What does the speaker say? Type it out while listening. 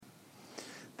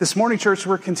This morning, church,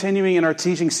 we're continuing in our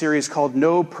teaching series called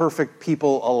No Perfect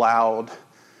People Allowed.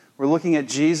 We're looking at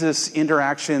Jesus'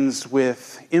 interactions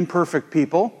with imperfect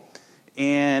people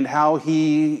and how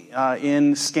he,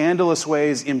 in scandalous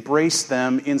ways, embraced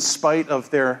them in spite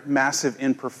of their massive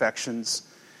imperfections.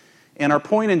 And our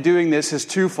point in doing this is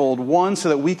twofold. One, so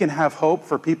that we can have hope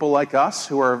for people like us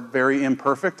who are very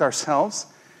imperfect ourselves.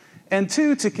 And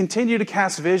two, to continue to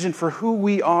cast vision for who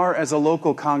we are as a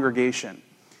local congregation.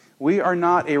 We are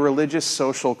not a religious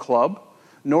social club,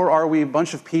 nor are we a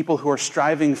bunch of people who are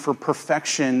striving for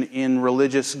perfection in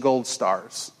religious gold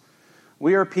stars.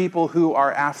 We are people who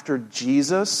are after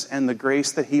Jesus and the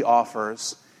grace that he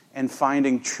offers and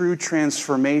finding true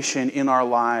transformation in our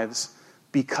lives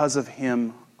because of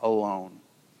him alone.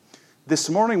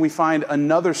 This morning we find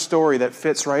another story that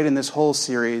fits right in this whole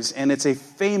series, and it's a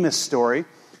famous story.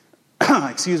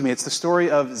 It's the story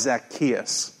of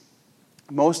Zacchaeus.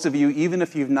 Most of you, even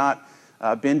if you've not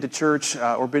been to church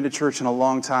or been to church in a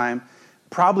long time,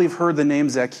 probably have heard the name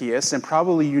Zacchaeus, and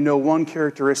probably you know one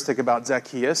characteristic about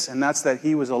Zacchaeus, and that's that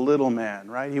he was a little man,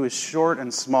 right? He was short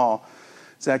and small.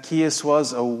 Zacchaeus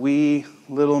was a wee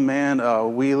little man. A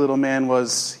wee little man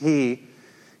was he.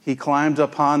 He climbed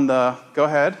upon the, go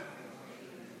ahead,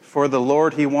 for the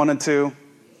Lord he wanted to.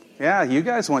 Yeah, you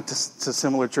guys went to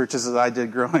similar churches as I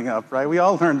did growing up, right? We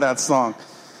all learned that song.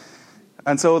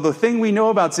 And so the thing we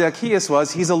know about Zacchaeus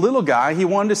was he's a little guy. He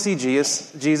wanted to see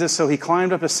Jesus, so he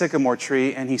climbed up a sycamore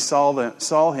tree and he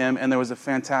saw him, and there was a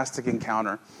fantastic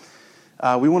encounter.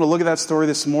 We want to look at that story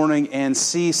this morning and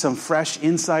see some fresh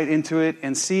insight into it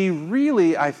and see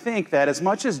really, I think, that as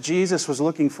much as Jesus was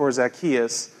looking for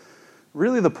Zacchaeus,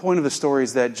 really the point of the story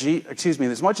is that,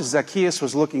 as much as Zacchaeus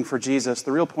was looking for Jesus,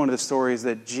 the real point of the story is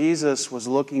that Jesus was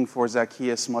looking for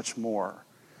Zacchaeus much more.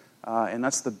 And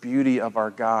that's the beauty of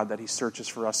our God, that he searches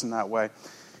for us in that way.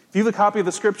 If you have a copy of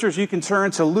the scriptures, you can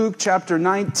turn to Luke chapter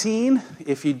 19.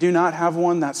 If you do not have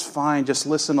one, that's fine. Just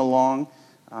listen along.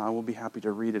 We'll be happy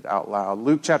to read it out loud.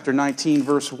 Luke chapter 19,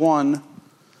 verse 1.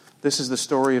 This is the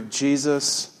story of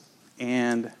Jesus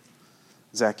and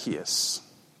Zacchaeus.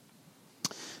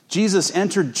 Jesus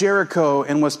entered Jericho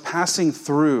and was passing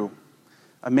through.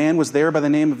 A man was there by the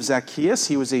name of Zacchaeus.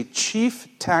 He was a chief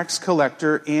tax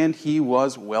collector, and he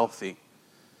was wealthy.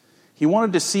 He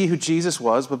wanted to see who Jesus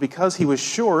was, but because he was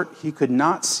short, he could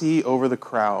not see over the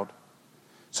crowd.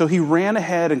 So he ran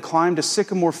ahead and climbed a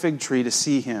sycamore fig tree to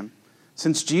see him,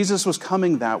 since Jesus was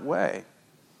coming that way.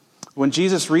 When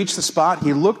Jesus reached the spot,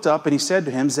 he looked up and he said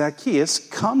to him, "Zacchaeus,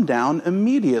 come down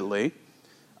immediately.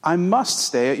 I must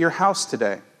stay at your house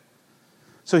today."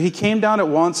 So he came down at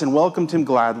once and welcomed him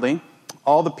gladly.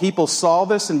 All the people saw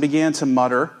this and began to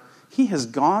mutter, "He has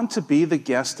gone to be the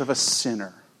guest of a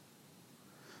sinner."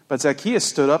 But Zacchaeus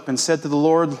stood up and said to the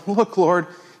Lord, "Look, Lord,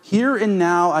 here and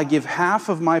now I give half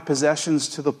of my possessions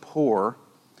to the poor,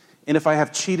 and if I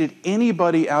have cheated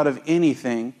anybody out of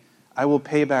anything, I will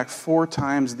pay back 4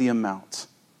 times the amount."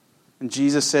 And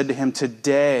Jesus said to him,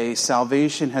 "Today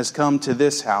salvation has come to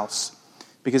this house,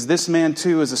 because this man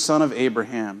too is a son of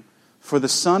Abraham. For the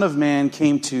Son of Man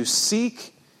came to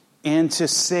seek and to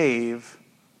save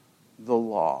the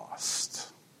lost."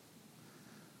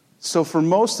 So for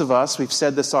most of us, we've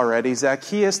said this already,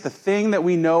 Zacchaeus, the thing that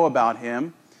we know about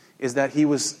him is that he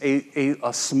was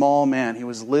a small man. He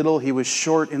was little, he was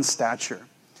short in stature.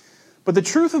 But the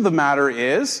truth of the matter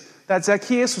is that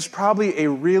Zacchaeus was probably a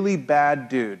really bad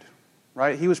dude,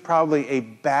 right? He was probably a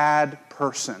bad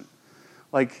person,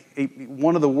 like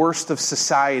one of the worst of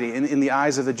society in the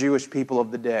eyes of the Jewish people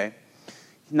of the day.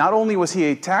 Not only was he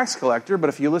a tax collector, but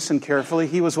if you listen carefully,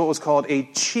 he was what was called a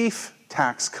chief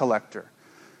tax collector.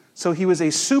 So he was a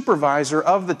supervisor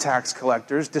of the tax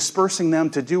collectors, dispersing them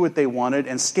to do what they wanted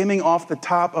and skimming off the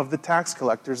top of the tax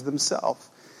collectors themselves.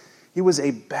 He was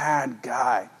a bad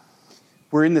guy.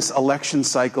 We're in this election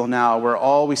cycle now where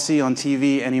all we see on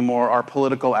TV anymore are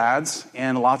political ads,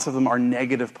 and lots of them are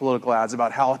negative political ads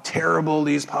about how terrible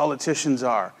these politicians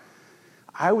are.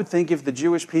 I would think if the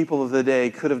Jewish people of the day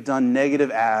could have done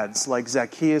negative ads, like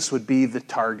Zacchaeus would be the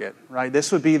target, right?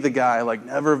 This would be the guy, like,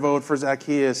 never vote for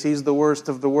Zacchaeus. He's the worst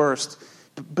of the worst.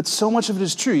 But so much of it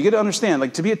is true. You got to understand,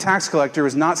 like, to be a tax collector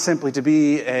is not simply to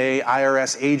be a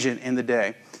IRS agent in the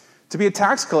day. To be a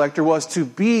tax collector was to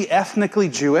be ethnically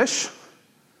Jewish,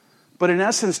 but in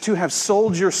essence to have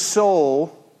sold your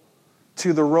soul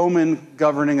to the Roman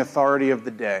governing authority of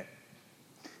the day.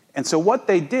 And so what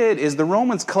they did is the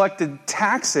Romans collected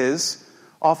taxes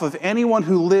off of anyone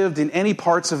who lived in any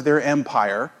parts of their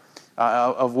empire,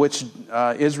 of which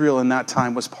Israel in that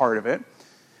time was part of it.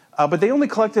 But they only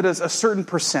collected a certain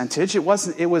percentage. It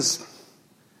was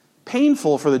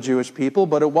painful for the Jewish people,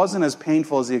 but it wasn't as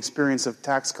painful as the experience of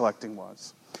tax collecting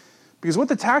was. Because what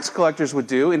the tax collectors would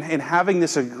do in having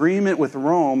this agreement with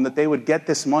Rome that they would get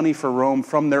this money for Rome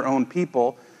from their own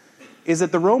people is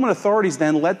that the Roman authorities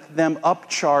then let them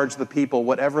upcharge the people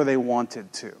whatever they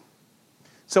wanted to.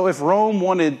 So if Rome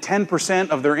wanted 10%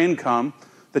 of their income,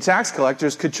 the tax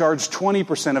collectors could charge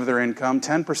 20% of their income.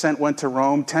 10% went to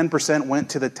Rome, 10%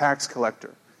 went to the tax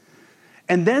collector.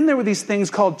 And then there were these things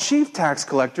called chief tax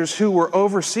collectors who were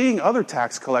overseeing other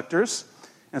tax collectors.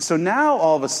 And so now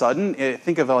all of a sudden,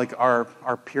 think of like our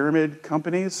pyramid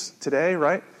companies today,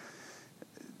 right?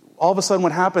 All of a sudden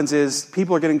what happens is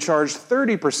people are getting charged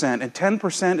 30%, and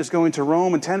 10% is going to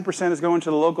Rome, and 10% is going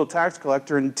to the local tax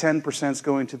collector, and 10% is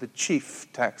going to the chief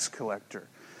tax collector.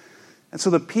 And so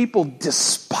the people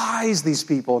despise these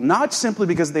people, not simply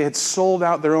because they had sold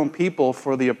out their own people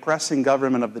for the oppressing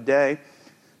government of the day,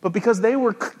 but because they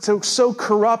were so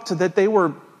corrupt that they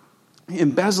were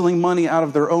embezzling money out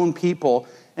of their own people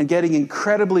and getting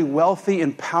incredibly wealthy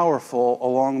and powerful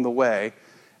along the way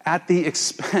at the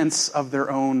expense of their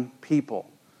own people.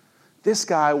 This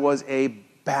guy was a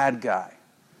bad guy.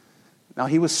 Now,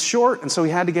 he was short, and so he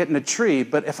had to get in a tree,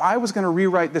 but if I was going to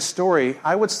rewrite this story,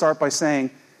 I would start by saying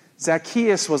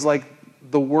Zacchaeus was like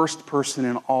the worst person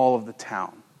in all of the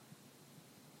town.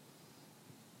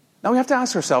 Now we have to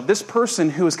ask ourselves, this person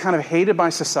who is kind of hated by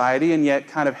society and yet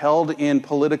kind of held in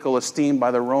political esteem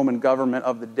by the Roman government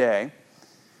of the day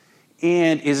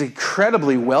and is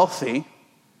incredibly wealthy,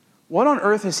 what on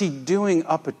earth is he doing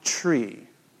up a tree,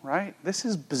 right? This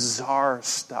is bizarre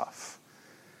stuff.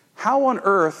 How on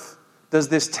earth does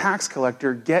this tax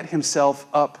collector get himself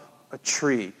up a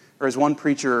tree? Or as one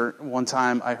preacher one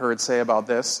time I heard say about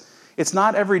this, it's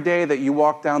not every day that you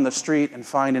walk down the street and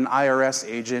find an IRS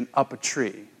agent up a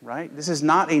tree, right? This is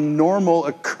not a normal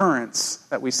occurrence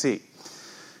that we see.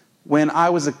 When I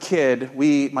was a kid,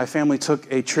 my family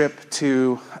took a trip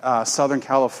to Southern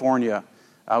California.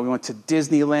 We went to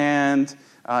Disneyland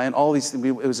and all these things.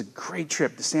 It was a great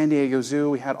trip to San Diego Zoo.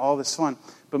 We had all this fun.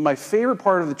 But my favorite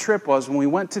part of the trip was when we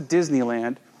went to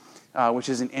Disneyland, which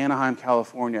is in Anaheim,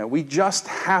 California. We just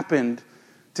happened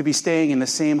to be staying in the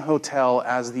same hotel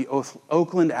as the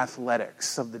Oakland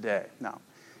Athletics of the day. Now,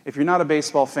 if you're not a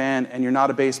baseball fan and you're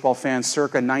not a baseball fan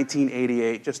circa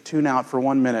 1988, just tune out for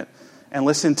 1 minute and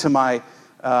listen to my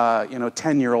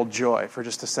 10-year-old joy for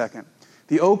just a second.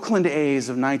 The Oakland A's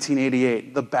of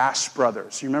 1988, the Bash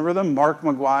Brothers. You remember them? Mark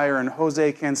McGwire and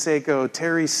Jose Canseco,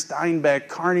 Terry Steinbeck,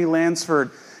 Carney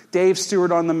Lansford, Dave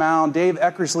Stewart on the mound, Dave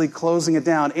Eckersley closing it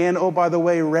down, and, oh, by the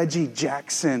way, Reggie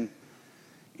Jackson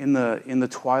in the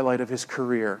twilight of his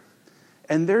career.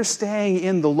 And they're staying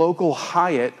in the local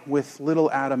Hyatt with little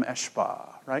Adam Eshba,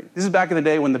 right? This is back in the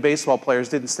day when the baseball players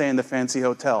didn't stay in the fancy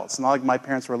hotel. It's not like my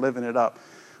parents were living it up.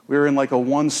 We were in like a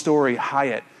one-story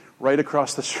Hyatt right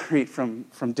across the street from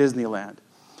Disneyland.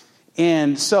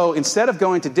 And so instead of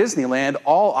going to Disneyland,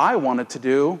 all I wanted to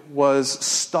do was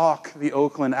stalk the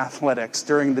Oakland Athletics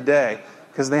during the day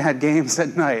because they had games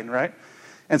at night, right?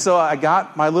 And so I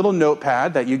got my little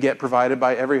notepad that you get provided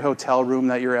by every hotel room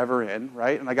that you're ever in,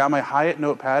 right? And I got my Hyatt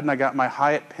notepad and I got my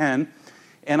Hyatt pen.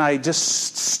 And I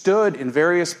just stood in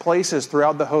various places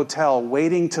throughout the hotel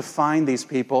waiting to find these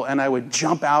people. And I would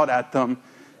jump out at them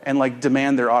and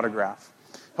demand their autograph.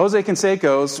 Jose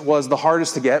Canseco's was the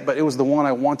hardest to get, but it was the one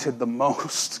I wanted the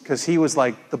most because he was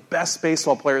like the best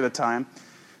baseball player at the time.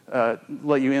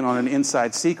 Let you in on an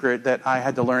inside secret that I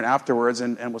had to learn afterwards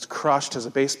and was crushed as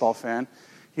a baseball fan.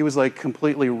 He was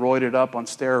completely roided up on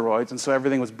steroids, and so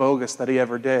everything was bogus that he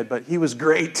ever did. But he was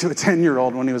great to a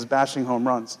 10-year-old when he was bashing home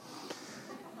runs.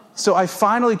 So I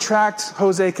finally tracked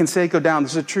Jose Canseco down.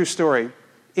 This is a true story.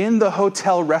 In the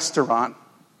hotel restaurant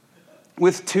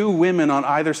with two women on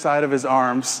either side of his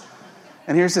arms.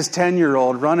 And here's this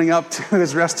 10-year-old running up to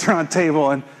his restaurant table.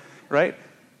 And right?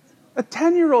 A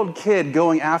 10-year-old kid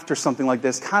going after something like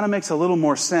this kind of makes a little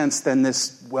more sense than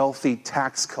this wealthy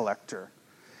tax collector.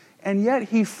 And yet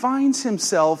he finds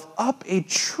himself up a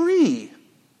tree.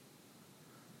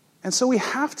 And so we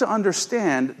have to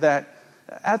understand that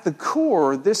at the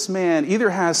core, this man either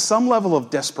has some level of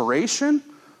desperation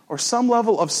or some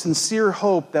level of sincere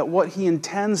hope that what he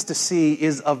intends to see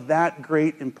is of that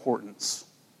great importance.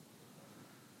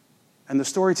 And the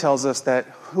story tells us that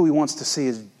who he wants to see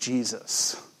is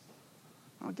Jesus.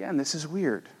 Again, this is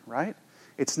weird, right?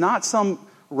 It's not some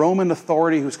Roman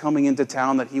authority who's coming into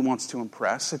town that he wants to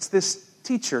impress. It's this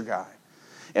teacher guy.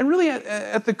 And really,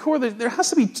 at the core, there has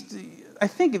to be, I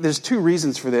think there's two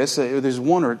reasons for this. There's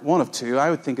one of two. I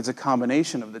would think it's a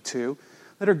combination of the two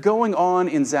that are going on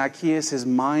in Zacchaeus'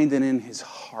 mind and in his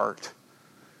heart.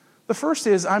 The first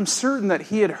is, I'm certain that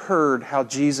he had heard how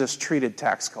Jesus treated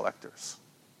tax collectors.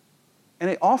 And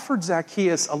it offered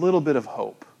Zacchaeus a little bit of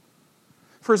hope.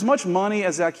 For as much money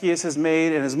as Zacchaeus has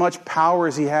made and as much power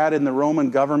as he had in the Roman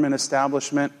government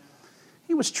establishment,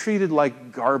 he was treated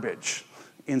like garbage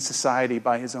in society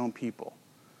by his own people.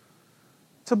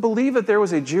 To believe that there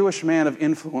was a Jewish man of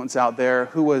influence out there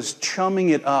who was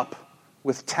chumming it up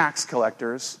with tax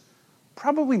collectors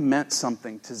probably meant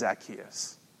something to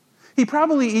Zacchaeus. He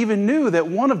probably even knew that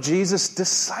one of Jesus'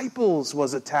 disciples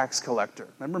was a tax collector.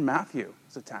 Remember, Matthew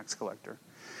was a tax collector.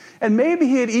 And maybe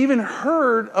he had even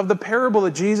heard of the parable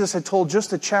that Jesus had told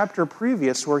just a chapter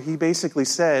previous, where he basically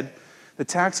said, the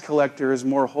tax collector is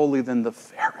more holy than the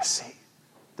Pharisee,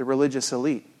 the religious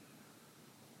elite.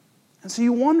 And so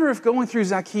you wonder if going through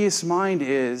Zacchaeus' mind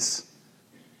is,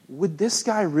 would this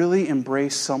guy really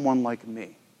embrace someone like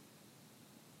me?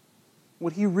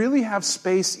 Would he really have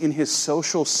space in his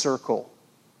social circle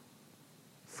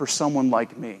for someone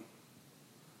like me?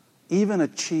 Even a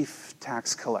chief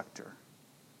tax collector.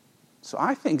 So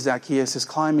I think Zacchaeus is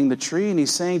climbing the tree and he's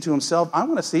saying to himself, I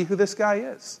want to see who this guy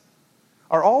is.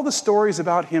 Are all the stories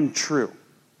about him true?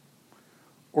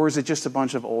 Or is it just a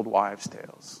bunch of old wives'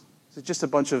 tales? Is it just a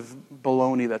bunch of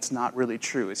baloney that's not really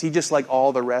true? Is he just like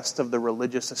all the rest of the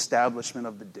religious establishment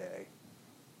of the day?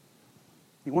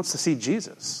 He wants to see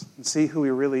Jesus and see who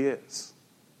he really is.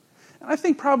 And I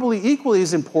think probably equally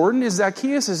as important is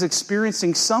Zacchaeus is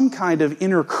experiencing some kind of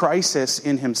inner crisis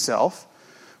in himself,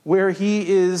 where he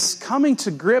is coming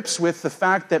to grips with the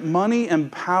fact that money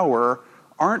and power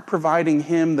aren't providing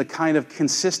him the kind of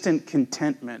consistent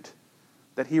contentment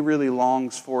that he really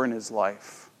longs for in his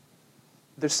life.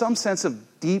 There's some sense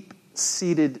of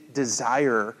deep-seated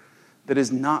desire that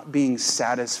is not being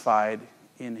satisfied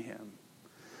in him.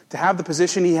 To have the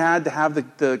position he had, to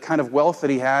have the kind of wealth that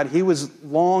he had, he was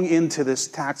long into this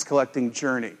tax-collecting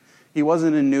journey. He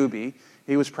wasn't a newbie.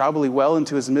 He was probably well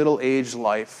into his middle-aged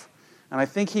life. And I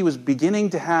think he was beginning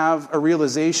to have a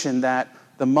realization that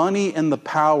the money and the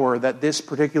power that this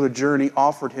particular journey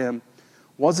offered him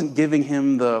wasn't giving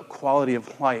him the quality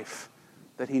of life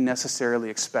that he necessarily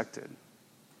expected.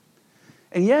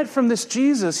 And yet from this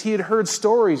Jesus, he had heard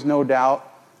stories, no doubt,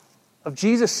 of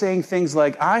Jesus saying things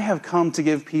like, I have come to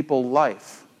give people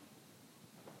life,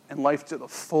 and life to the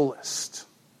fullest.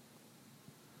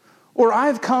 Or I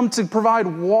have come to provide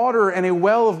water and a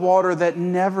well of water that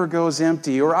never goes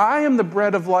empty. Or I am the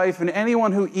bread of life, and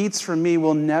anyone who eats from me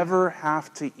will never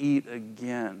have to eat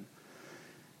again.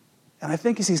 And I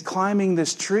think as he's climbing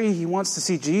this tree, he wants to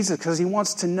see Jesus because he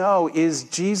wants to know, is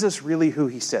Jesus really who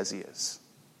he says he is?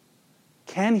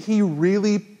 Can he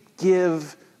really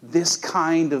give this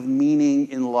kind of meaning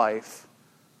in life?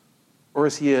 Or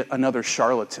is he another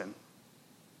charlatan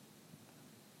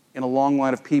in a long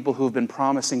line of people who have been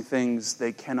promising things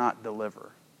they cannot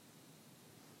deliver?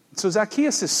 So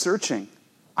Zacchaeus is searching.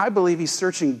 I believe he's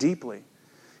searching deeply.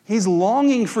 He's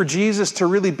longing for Jesus to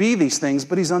really be these things,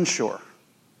 but he's unsure.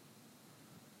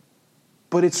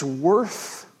 But it's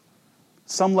worth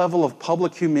some level of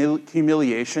public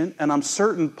humiliation, and I'm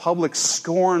certain public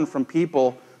scorn from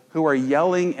people who are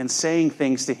yelling and saying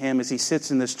things to him as he sits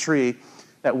in this tree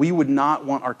that we would not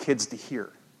want our kids to hear.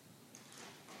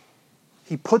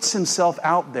 He puts himself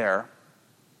out there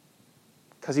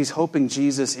because he's hoping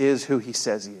Jesus is who he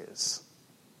says he is.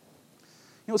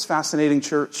 You know what's fascinating,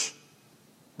 church?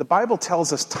 The Bible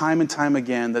tells us time and time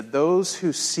again that those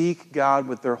who seek God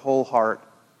with their whole heart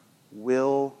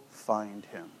will find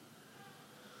him.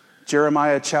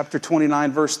 Jeremiah chapter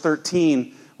 29, verse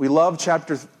 13. We love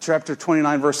chapter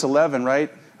 29, verse 11,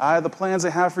 right? I have the plans I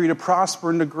have for you to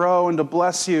prosper and to grow and to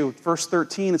bless you. Verse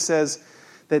 13, it says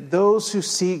that those who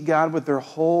seek God with their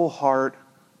whole heart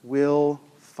will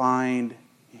find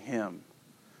him.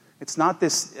 It's not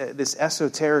this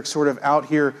esoteric sort of out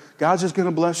here, God's just going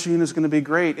to bless you and it's going to be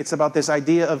great. It's about this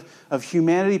idea of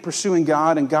humanity pursuing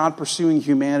God and God pursuing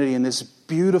humanity in this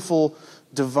beautiful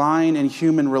divine and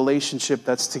human relationship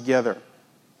that's together.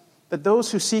 That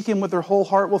those who seek him with their whole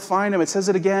heart will find him. It says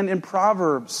it again in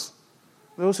Proverbs.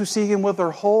 Those who seek him with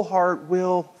their whole heart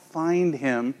will find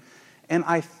him. And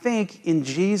I think in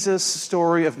Jesus'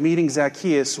 story of meeting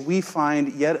Zacchaeus, we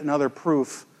find yet another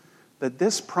proof that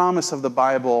this promise of the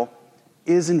Bible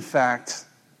is in fact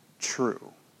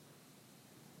true.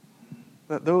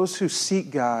 That those who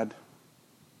seek God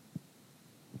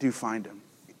do find him.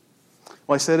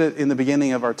 Well, I said it in the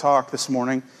beginning of our talk this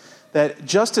morning, that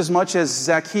just as much as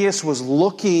Zacchaeus was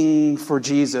looking for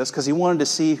Jesus because he wanted to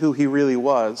see who he really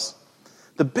was,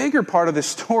 the bigger part of this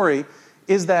story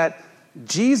is that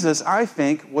Jesus, I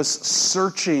think, was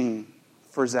searching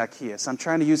for Zacchaeus. I'm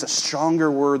trying to use a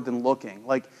stronger word than looking.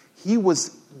 Like, he was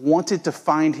wanted to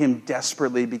find him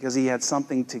desperately because he had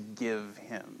something to give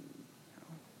him.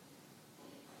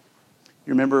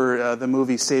 You remember the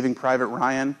movie Saving Private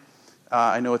Ryan?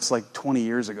 I know it's like 20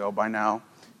 years ago by now.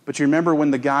 But you remember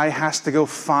when the guy has to go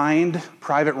find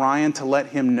Private Ryan to let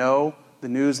him know the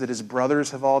news that his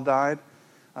brothers have all died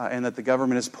and that the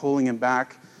government is pulling him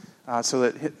back so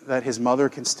that his mother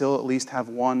can still at least have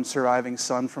one surviving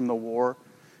son from the war.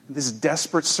 This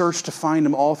desperate search to find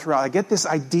him all throughout. I get this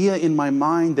idea in my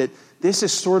mind that this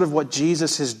is sort of what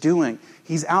Jesus is doing.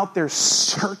 He's out there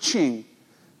searching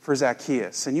for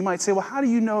Zacchaeus. And you might say, well, how do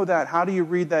you know that? How do you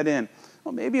read that in?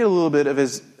 Well, maybe a little bit of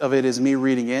it is me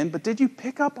reading in, but did you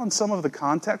pick up on some of the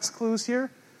context clues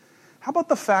here? How about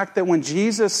the fact that when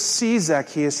Jesus sees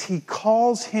Zacchaeus, he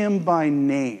calls him by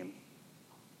name?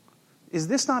 Is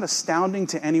this not astounding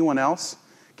to anyone else?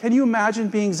 Can you imagine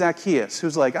being Zacchaeus,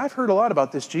 who's like, I've heard a lot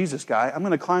about this Jesus guy. I'm going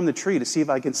to climb the tree to see if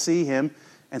I can see him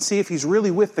and see if he's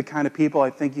really with the kind of people I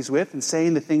think he's with and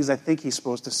saying the things I think he's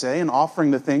supposed to say and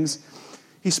offering the things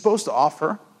he's supposed to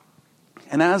offer.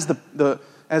 And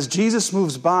as Jesus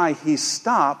moves by, he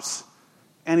stops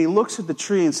and he looks at the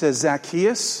tree and says,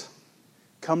 Zacchaeus,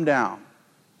 come down.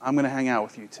 I'm going to hang out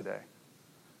with you today.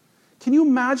 Can you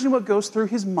imagine what goes through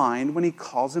his mind when he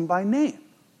calls him by name?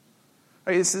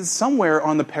 Right, this is somewhere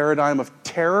on the paradigm of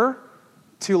terror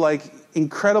to like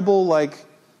incredible like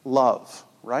love,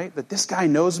 right? That this guy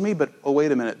knows me, but oh,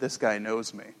 wait a minute, this guy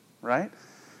knows me, right?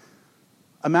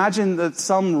 Imagine that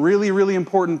some really, really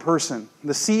important person,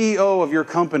 the CEO of your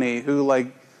company who like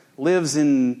lives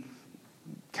in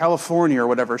California or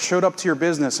whatever, showed up to your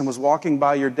business and was walking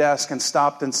by your desk and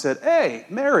stopped and said, hey,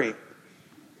 Mary.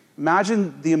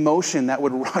 Imagine the emotion that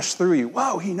would rush through you.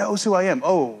 Whoa, he knows who I am.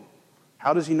 Oh,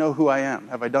 how does he know who I am?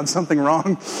 Have I done something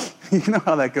wrong? You know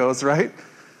how that goes, right?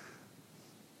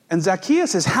 And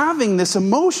Zacchaeus is having this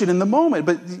emotion in the moment,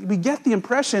 but we get the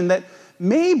impression that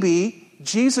maybe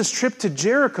Jesus' trip to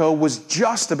Jericho was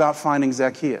just about finding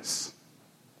Zacchaeus,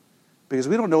 because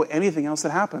we don't know anything else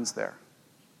that happens there.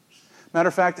 Matter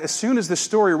of fact, as soon as the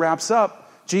story wraps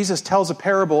up, Jesus tells a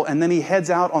parable and then he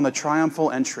heads out on the triumphal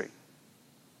entry.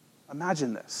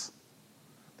 Imagine this,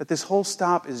 that this whole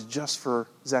stop is just for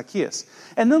Zacchaeus.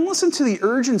 And then listen to the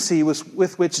urgency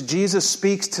with which Jesus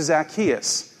speaks to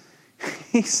Zacchaeus.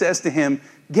 He says to him,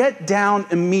 get down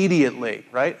immediately,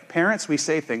 right? Parents, we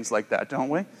say things like that, don't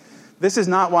we? This is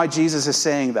not why Jesus is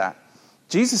saying that.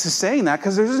 Jesus is saying that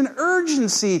because there's an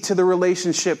urgency to the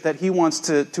relationship that he wants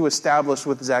to establish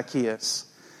with Zacchaeus.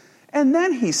 And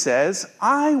then he says,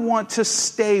 I want to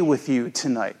stay with you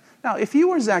tonight. Now, if you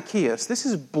were Zacchaeus, this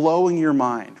is blowing your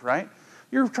mind, right?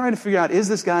 You're trying to figure out, is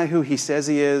this guy who he says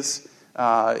he is?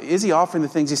 Is he offering the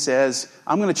things he says?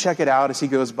 I'm going to check it out as he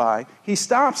goes by. He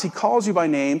stops, he calls you by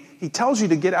name, he tells you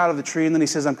to get out of the tree, and then he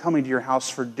says, I'm coming to your house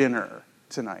for dinner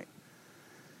tonight.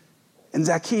 And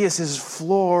Zacchaeus is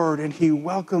floored, and he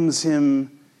welcomes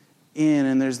him in,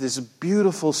 and there's this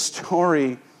beautiful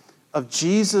story of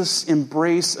Jesus'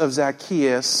 embrace of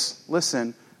Zacchaeus,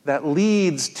 listen, that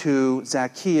leads to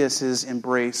Zacchaeus'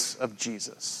 embrace of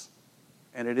Jesus.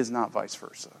 And it is not vice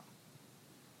versa.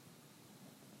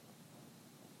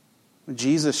 When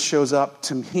Jesus shows up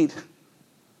to meet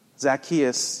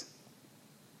Zacchaeus,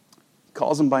 he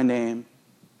calls him by name,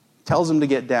 tells him to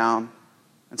get down,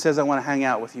 and says, I want to hang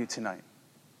out with you tonight.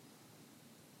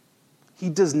 He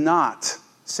does not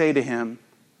say to him,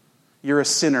 you're a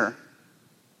sinner,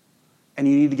 and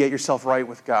you need to get yourself right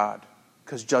with God,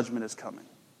 because judgment is coming.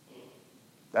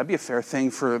 That'd be a fair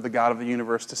thing for the God of the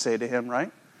universe to say to him,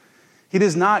 right? He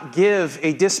does not give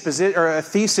a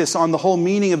thesis on the whole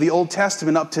meaning of the Old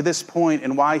Testament up to this point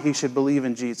and why he should believe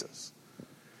in Jesus.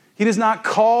 He does not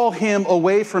call him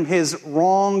away from his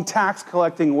wrong tax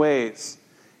collecting ways.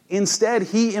 Instead,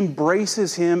 he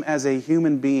embraces him as a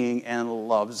human being and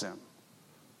loves him.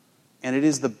 And it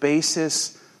is the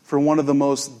basis for one of the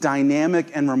most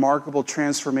dynamic and remarkable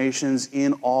transformations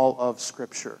in all of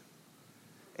Scripture.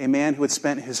 A man who had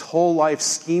spent his whole life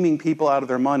scheming people out of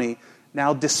their money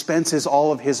now dispenses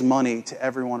all of his money to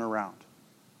everyone around,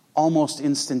 almost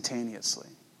instantaneously.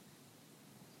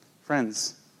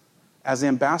 Friends, as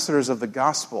ambassadors of the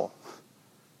gospel,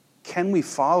 can we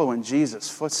follow in Jesus'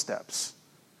 footsteps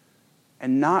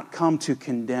and not come to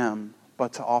condemn,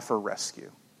 but to offer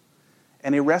rescue?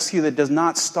 And a rescue that does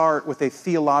not start with a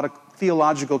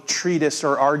theological treatise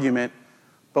or argument,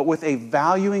 but with a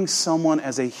valuing someone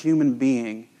as a human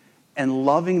being and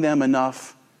loving them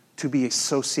enough to be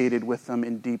associated with them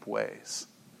in deep ways.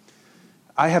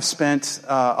 I have spent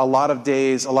a lot of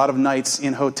days, a lot of nights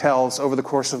in hotels over the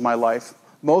course of my life.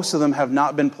 Most of them have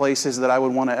not been places that I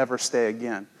would want to ever stay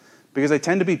again. because I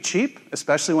tend to be cheap,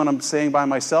 especially when I'm staying by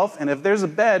myself. And if there's a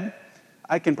bed,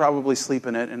 I can probably sleep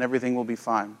in it and everything will be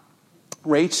fine.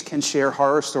 Rach can share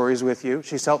horror stories with you.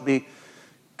 She's helped me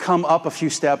come up a few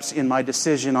steps in my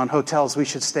decision on hotels we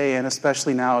should stay in,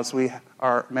 especially now as we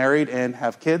are married and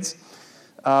have kids.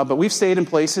 But we've stayed in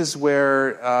places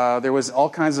where there was all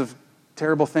kinds of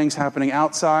terrible things happening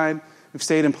outside. We've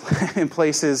stayed in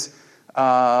places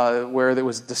where there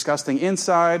was disgusting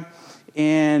inside.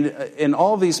 And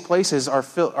all of these places are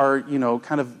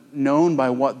kind of known by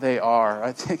what they are.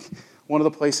 I think one of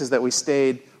the places that we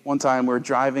stayed one time, we were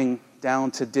driving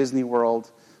down to Disney World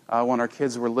when our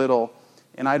kids were little.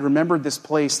 And I'd remembered this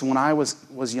place when I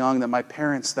was young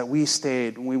that we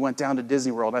stayed when we went down to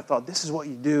Disney World. I thought, this is what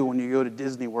you do when you go to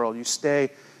Disney World. You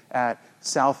stay at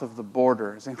south of the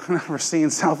border. Has anyone ever seen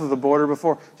south of the border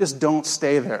before? Just don't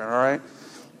stay there, all right?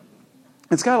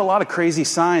 It's got a lot of crazy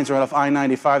signs right off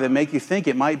I-95 that make you think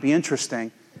it might be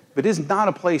interesting, but it is not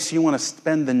a place you want to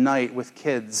spend the night with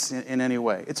kids in any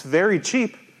way. It's very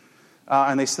cheap,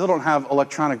 and they still don't have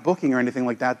electronic booking or anything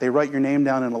like that. They write your name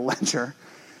down in a ledger.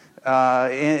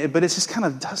 But it's just kind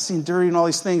of dusty and dirty and all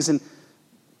these things. And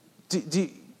do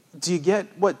you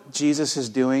get what Jesus is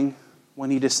doing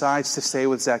when he decides to stay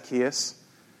with Zacchaeus?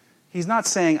 He's not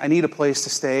saying, I need a place to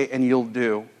stay and you'll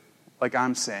do, like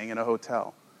I'm saying in a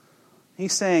hotel.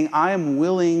 He's saying, I am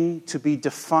willing to be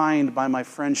defined by my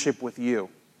friendship with you,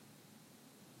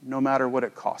 no matter what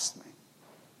it costs me.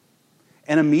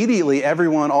 And immediately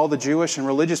everyone, all the Jewish and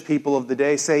religious people of the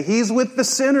day say, he's with the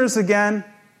sinners again.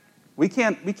 We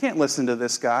can't listen to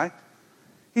this guy.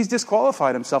 He's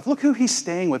disqualified himself. Look who he's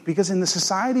staying with, because in the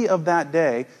society of that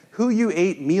day, who you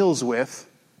ate meals with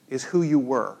is who you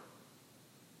were.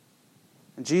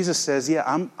 And Jesus says, yeah,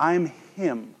 I'm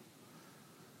him.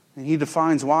 And he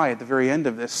defines why at the very end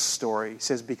of this story. He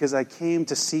says, because I came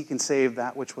to seek and save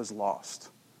that which was lost.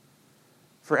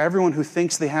 For everyone who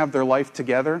thinks they have their life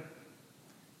together,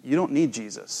 you don't need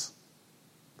Jesus.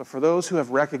 But for those who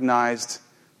have recognized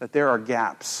that there are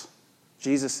gaps,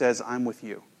 Jesus says, I'm with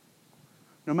you.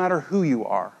 No matter who you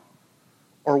are,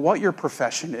 or what your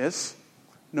profession is,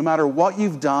 no matter what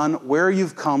you've done, where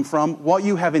you've come from, what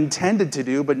you have intended to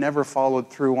do but never followed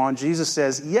through on, Jesus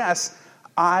says, yes,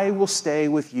 I will stay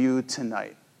with you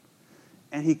tonight.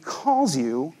 And he calls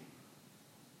you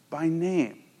by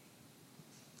name.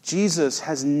 Jesus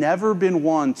has never been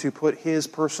one to put his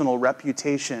personal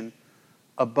reputation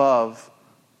above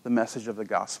the message of the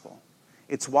gospel.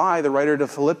 It's why the writer to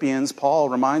Philippians, Paul,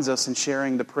 reminds us in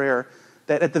sharing the prayer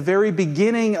that at the very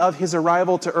beginning of his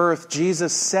arrival to earth,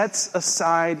 Jesus sets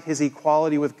aside his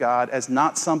equality with God as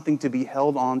not something to be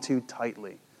held onto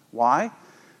tightly. Why?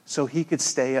 So he could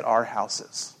stay at our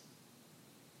houses.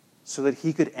 So that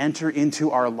he could enter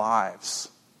into our lives.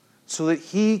 So that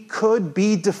he could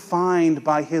be defined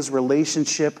by his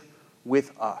relationship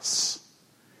with us.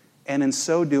 And in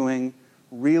so doing,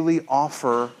 really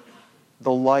offer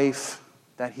the life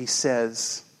that he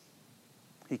says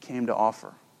he came to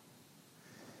offer.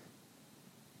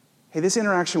 Hey, this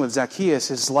interaction with Zacchaeus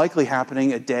is likely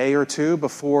happening a day or two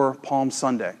before Palm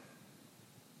Sunday,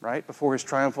 right? Before his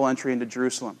triumphal entry into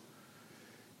Jerusalem.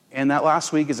 And that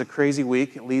last week is a crazy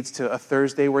week. It leads to a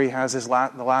Thursday where he has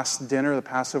the last dinner, the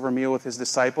Passover meal with his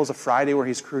disciples, a Friday where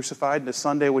he's crucified, and a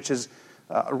Sunday which is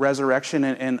a resurrection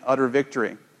and utter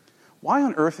victory. Why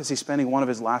on earth is he spending one of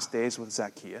his last days with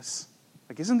Zacchaeus?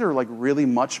 Isn't there really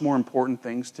much more important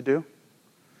things to do?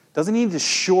 Doesn't he need to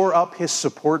shore up his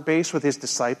support base with his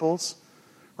disciples?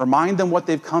 Remind them what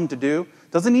they've come to do?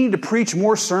 Doesn't he need to preach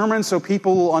more sermons so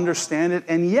people will understand it?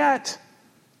 And yet,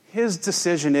 his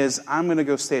decision is, I'm going to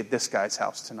go stay at this guy's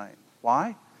house tonight.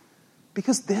 Why?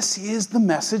 Because this is the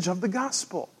message of the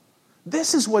gospel.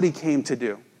 This is what he came to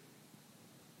do.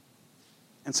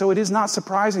 And so it is not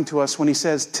surprising to us when he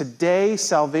says, today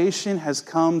salvation has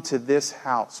come to this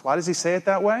house. Why does he say it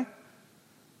that way?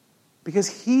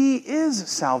 Because he is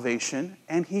salvation,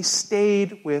 and he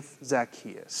stayed with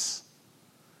Zacchaeus.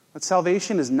 But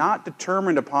salvation is not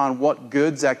determined upon what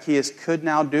good Zacchaeus could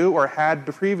now do or had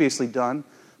previously done,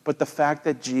 but the fact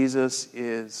that Jesus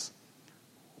is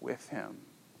with him.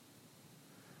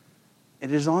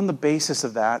 It is on the basis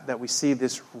of that we see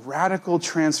this radical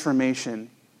transformation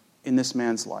in this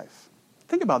man's life.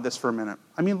 Think about this for a minute.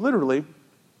 Literally,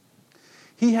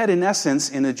 he had, in essence,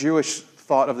 in the Jewish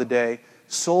thought of the day,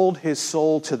 sold his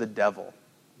soul to the devil,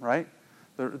 right?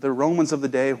 The Romans of the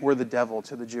day were the devil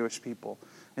to the Jewish people.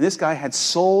 And this guy had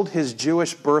sold his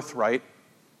Jewish birthright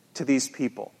to these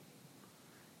people.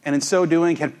 And in so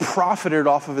doing, had profited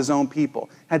off of his own people,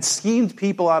 had schemed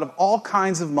people out of all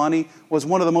kinds of money, was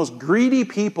one of the most greedy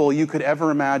people you could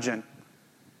ever imagine.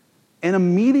 And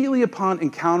immediately upon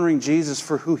encountering Jesus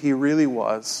for who he really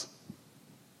was,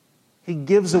 he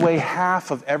gives away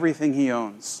half of everything he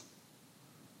owns.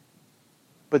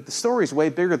 But the story is way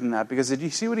bigger than that, because did you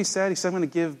see what he said? He said, I'm going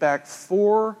to give back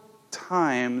 4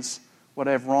 times what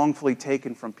I've wrongfully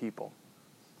taken from people.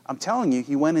 I'm telling you,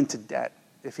 he went into debt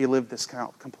if he lived this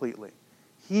out completely.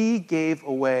 He gave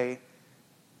away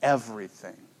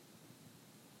everything.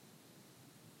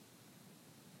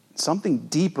 Something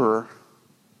deeper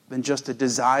than just a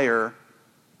desire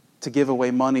to give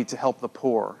away money to help the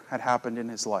poor had happened in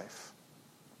his life.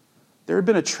 There had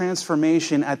been a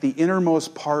transformation at the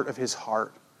innermost part of his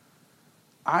heart.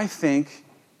 I think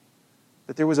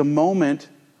that there was a moment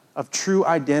of true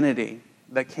identity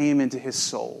that came into his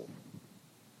soul.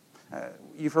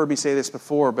 You've heard me say this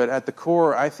before, but at the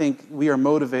core, I think we are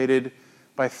motivated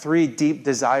by 3 deep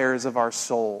desires of our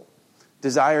soul.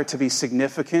 Desire to be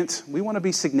significant. We want to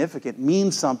be significant,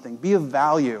 mean something, be of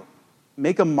value,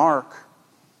 make a mark.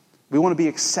 We want to be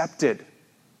accepted.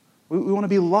 We want to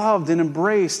be loved and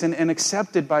embraced and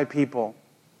accepted by people.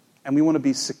 And we want to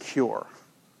be secure.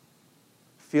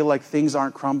 Feel like things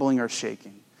aren't crumbling or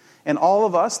shaking. And all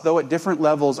of us, though at different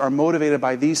levels, are motivated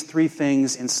by these 3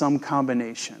 things in some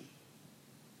combination.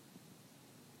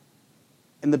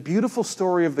 And the beautiful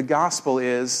story of the gospel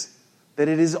is that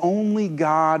it is only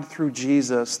God through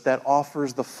Jesus that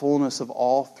offers the fullness of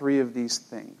all 3 of these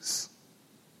things.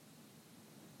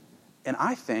 And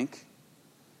I think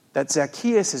that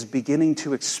Zacchaeus is beginning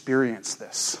to experience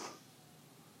this.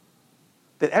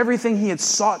 That everything he had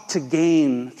sought to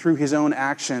gain through his own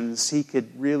actions, he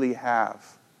could really have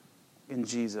in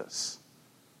Jesus.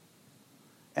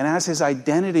 And as his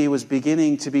identity was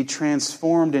beginning to be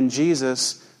transformed in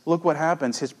Jesus, look what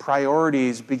happens. His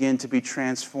priorities begin to be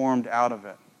transformed out of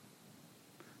it.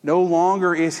 No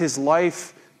longer is his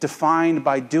life defined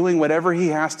by doing whatever he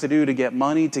has to do to get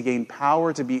money, to gain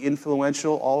power, to be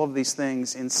influential, all of these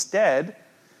things. Instead,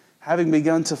 having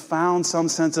begun to found some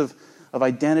sense of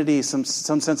identity, some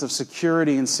sense of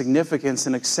security and significance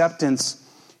and acceptance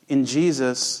in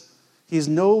Jesus, he's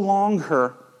no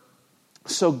longer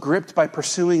so gripped by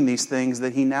pursuing these things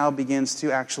that he now begins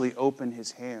to actually open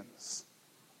his hands.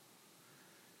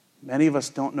 Many of us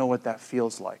don't know what that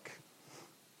feels like,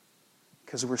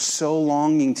 because we're so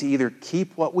longing to either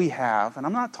keep what we have, and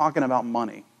I'm not talking about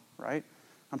money, right?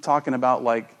 I'm talking about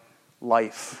like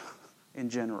life in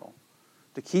general.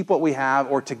 To keep what we have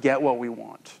or to get what we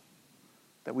want.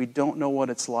 That we don't know what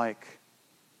it's like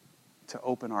to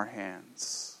open our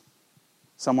hands.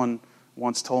 Someone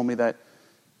once told me that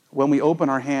when we open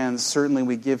our hands, certainly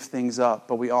we give things up,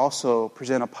 but we also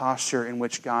present a posture in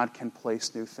which God can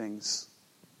place new things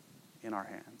in our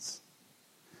hands.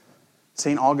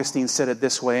 St. Augustine said it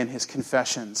this way in his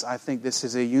Confessions. I think this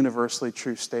is a universally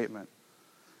true statement.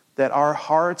 That our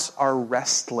hearts are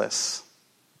restless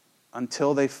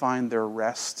until they find their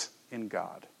rest in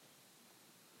God.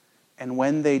 And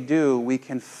when they do, we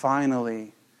can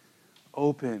finally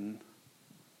open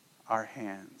our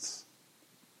hands.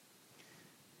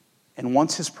 And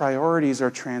once his priorities are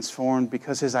transformed,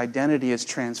 because his identity is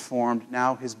transformed,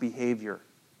 now his behavior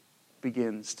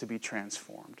begins to be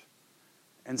transformed.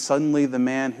 And suddenly the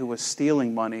man who was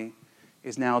stealing money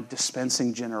is now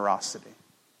dispensing generosity.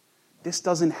 This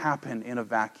doesn't happen in a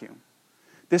vacuum.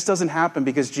 This doesn't happen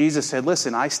because Jesus said,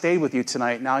 listen, I stayed with you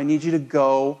tonight. Now I need you to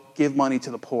go give money to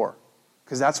the poor.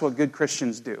 Because that's what good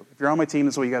Christians do. If you're on my team,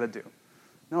 that's what you got to do.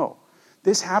 No.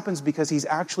 This happens because he's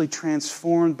actually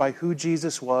transformed by who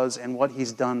Jesus was and what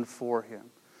he's done for him.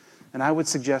 And I would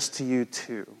suggest to you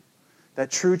too,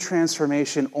 that true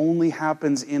transformation only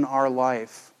happens in our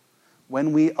life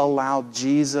when we allow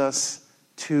Jesus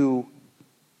to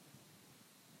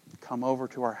come over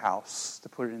to our house, to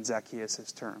put it in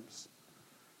Zacchaeus' terms.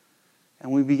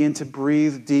 And we begin to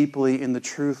breathe deeply in the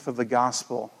truth of the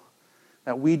gospel,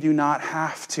 that we do not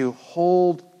have to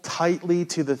hold tightly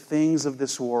to the things of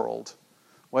this world,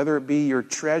 whether it be your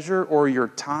treasure or your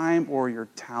time or your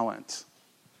talent.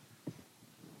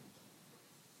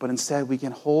 But instead, we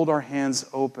can hold our hands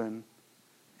open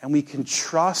and we can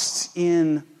trust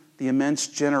in the immense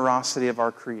generosity of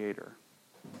our Creator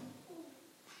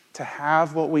to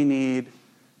have what we need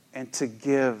and to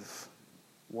give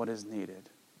what is needed.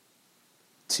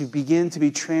 To begin to be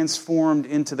transformed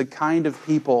into the kind of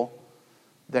people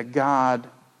that God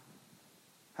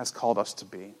has called us to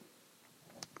be.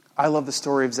 I love the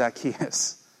story of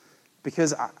Zacchaeus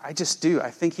because I just do.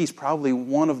 I think he's probably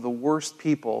one of the worst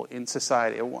people in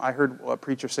society. I heard a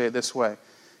preacher say it this way.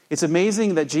 It's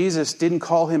amazing that Jesus didn't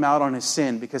call him out on his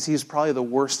sin because he's probably the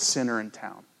worst sinner in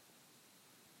town.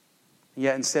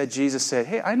 Yet instead Jesus said,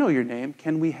 hey, I know your name.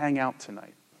 Can we hang out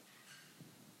tonight?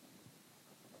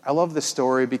 I love this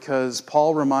story because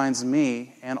Paul reminds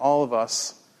me and all of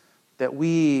us that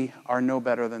we are no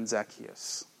better than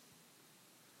Zacchaeus.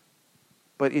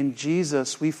 But in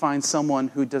Jesus, we find someone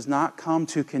who does not come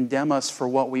to condemn us for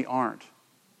what we aren't,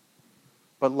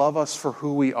 but love us for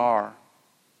who we are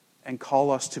and call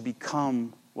us to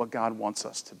become what God wants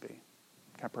us to be.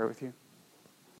 Can I pray with you?